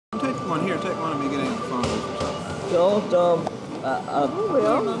Come on, here, take one of me, get in the phone. Don't,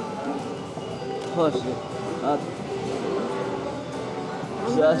 push it. I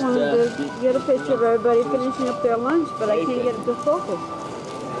just wanted to get a picture of everybody finishing up their lunch, but I can't get it to focus.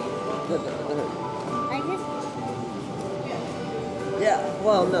 Yeah,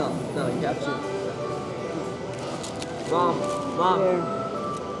 well, no, you have to. Mom. There.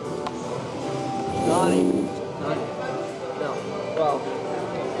 Donnie. No,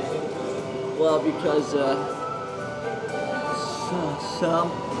 well, because,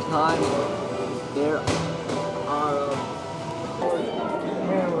 sometimes there are,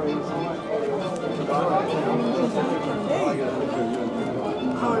 memories.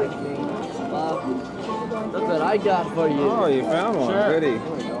 Look what I got for you. Oh, you found one. Sure. Goody.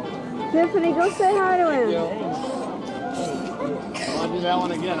 Tiffany, go say hi to him. Want to do that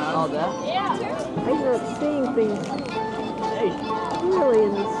one again, huh? All that? I'm not seeing things Hey. clearly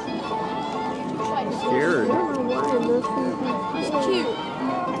in this. Scared. I don't know why I'm not seeing things. Cute.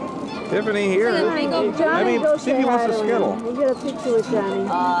 Tiffany, here. Johnny, go see if say he wants hi to to skittle. him. We'll get a picture with Johnny.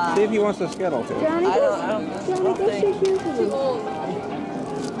 See if he wants to skittle, too. Johnny, go shake hands with him.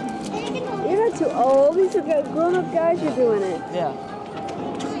 You're not too old. These are grown-up guys who are doing it. Yeah.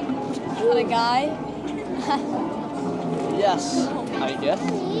 Not a guy? Yes, I guess.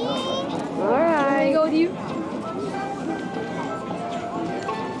 All right. Can I go with you?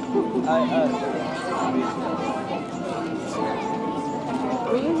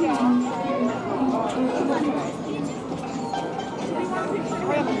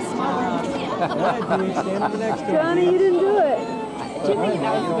 Johnny, you didn't do it. Very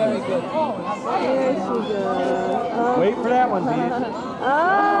good. There she goes. Wait for that one, Pete.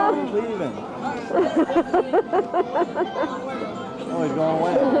 Ah! Leaving. Oh, he's going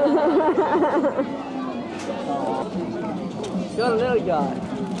away. Got a little guy.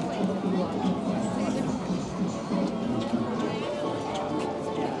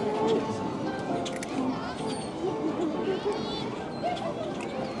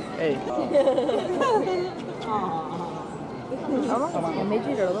 Hey. I made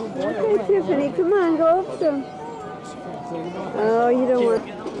you a little boy. Okay, Tiffany, come on, go up to him. Oh, you don't want...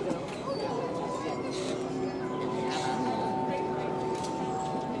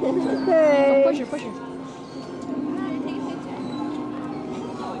 Okay. Push her.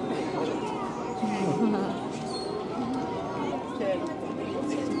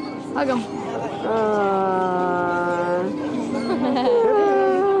 Hug him.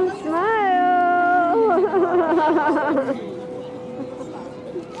 Smile.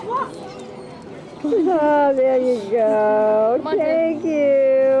 Oh, there you go. Come on, Thank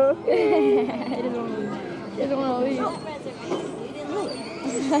you. He doesn't want to leave.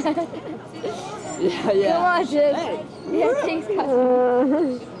 Yeah. Come on, Tiff. Yeah, thanks, guys.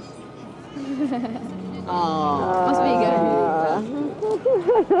 Must be good.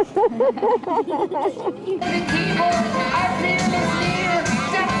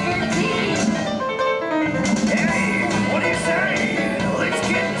 Hey, what do you say? Let's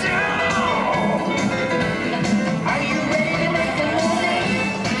get down! Are you ready to make a move?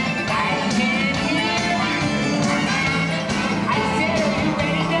 I can hear you. I said, are you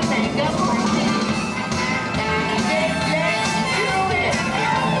ready to make a move?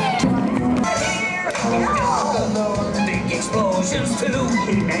 Big explosions too.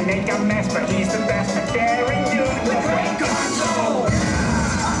 He may make a mess, but he's the best at daring do. The great Gonzo!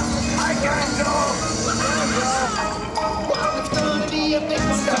 I Gonzo! It's gonna be a big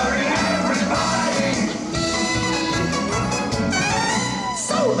one. Starring everybody!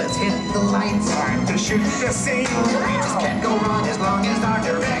 So let's hit the lights. Time to shoot the scene. We just can't go wrong as long as our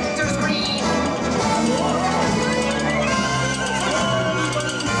director's green.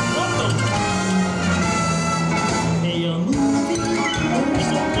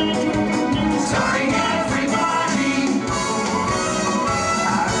 Starring everybody.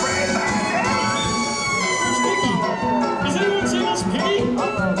 Has anyone seen us, Penny?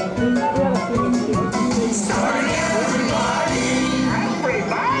 Starring everybody.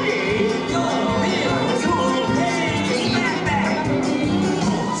 Everybody.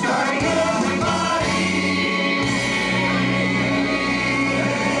 Starring everybody.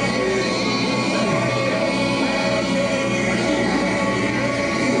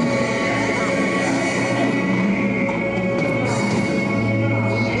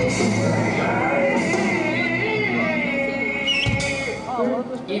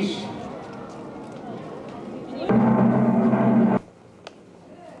 Ish.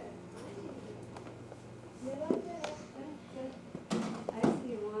 I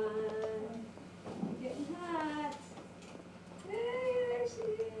see one. Getting hot. There she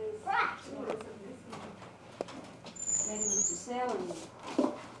is. salad.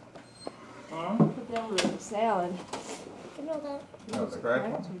 Huh? Put that one in the salad. You know that. No, it's a cracked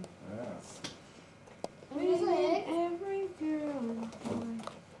one? Yeah. There's an egg. Every girl and boy.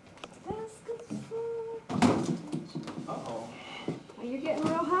 Basketball. Uh-oh. Oh, you're getting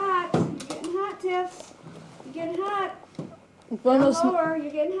real hot. You're getting hot, Tiff. You're getting hot. One Down real sm- lower.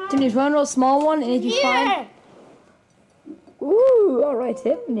 You're getting hot. Tiffany, there's one real small one, and if you find... Ooh, all right,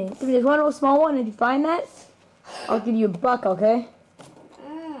 Tiffany. Tiffany, there's one real small one, and if you find that, I'll give you $1, okay?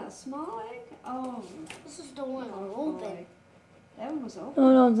 Ah, small egg? Oh. This is the one I'm open. That one was open.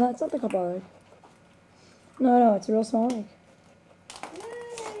 No, it's not the couple egg. No, it's a real small egg.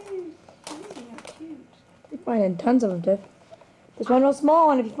 Yay. How cute. You're finding tons of them, Tiff. There's one real small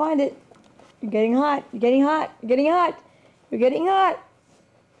one, if you find it. You're getting hot. You're getting hot. You're getting hot. You're getting hot.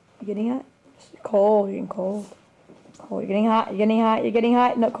 You're getting hot. It's cold. You're getting cold. Cold. You're getting hot. You're getting hot. You're getting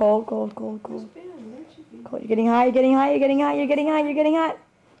hot. No, cold. Cold. Cold. Cold. Cold. You're getting hot. You're getting hot. You're getting hot. You're getting hot. You're getting hot.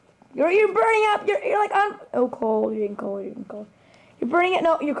 You're burning up. You're like oh, cold. You're getting cold. You're getting cold. You're burning it.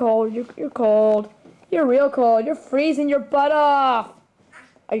 No, you're cold. You're cold. You're real cold. You're freezing your butt off.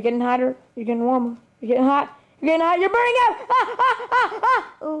 Are you getting hotter? You're getting warmer. You're getting hot. You're getting hot. You're burning up.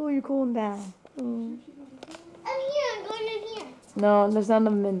 Oh, you're cooling down. Oh. I'm here. I'm going in here. No, there's none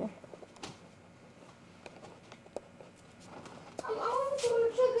of them in there. I'm almost going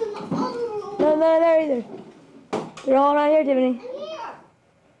to check in the other room. No, none there either. They're all around here, Tiffany. In here.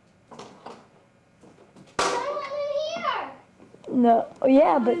 There's one in here. No. Oh,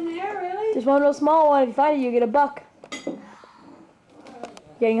 yeah, but In there, really? just one real small one. If you find it, you get $1.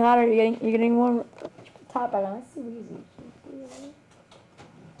 Getting hotter. You're getting warmer. Top back on. Let's see what easy.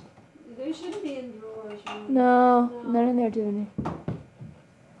 They shouldn't be in drawers. No, none in there, Tiffany.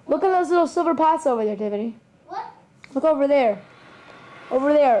 Look at those little silver pots over there, Tiffany. What? Look over there.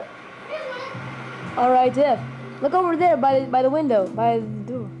 Over there. All right, Tiff. Look over there by the window, by the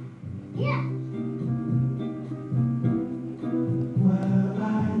door. Yeah. Well, I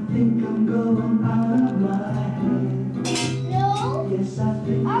think I'm going out of my head. No. Yes, I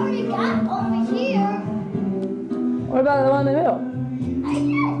think I already got over here. What about the one in the middle? I did.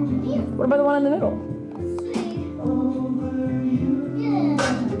 Here. What about the one in the middle? Yeah.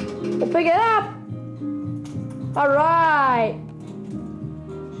 We'll pick it up. All right.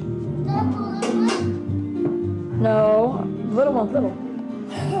 That one. No, little one's little.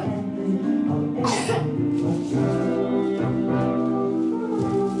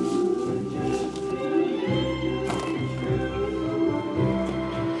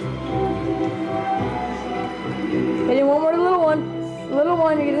 Getting warmer, the little one. Little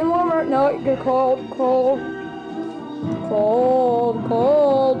one, you're getting warmer. No, you're cold.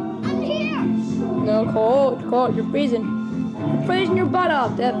 I'm here. No, cold. You're freezing. You're freezing your butt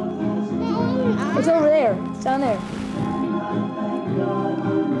off, Deb. It's over there. It's down there.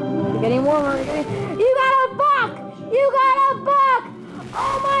 You're getting warmer. You got $1! You got $1!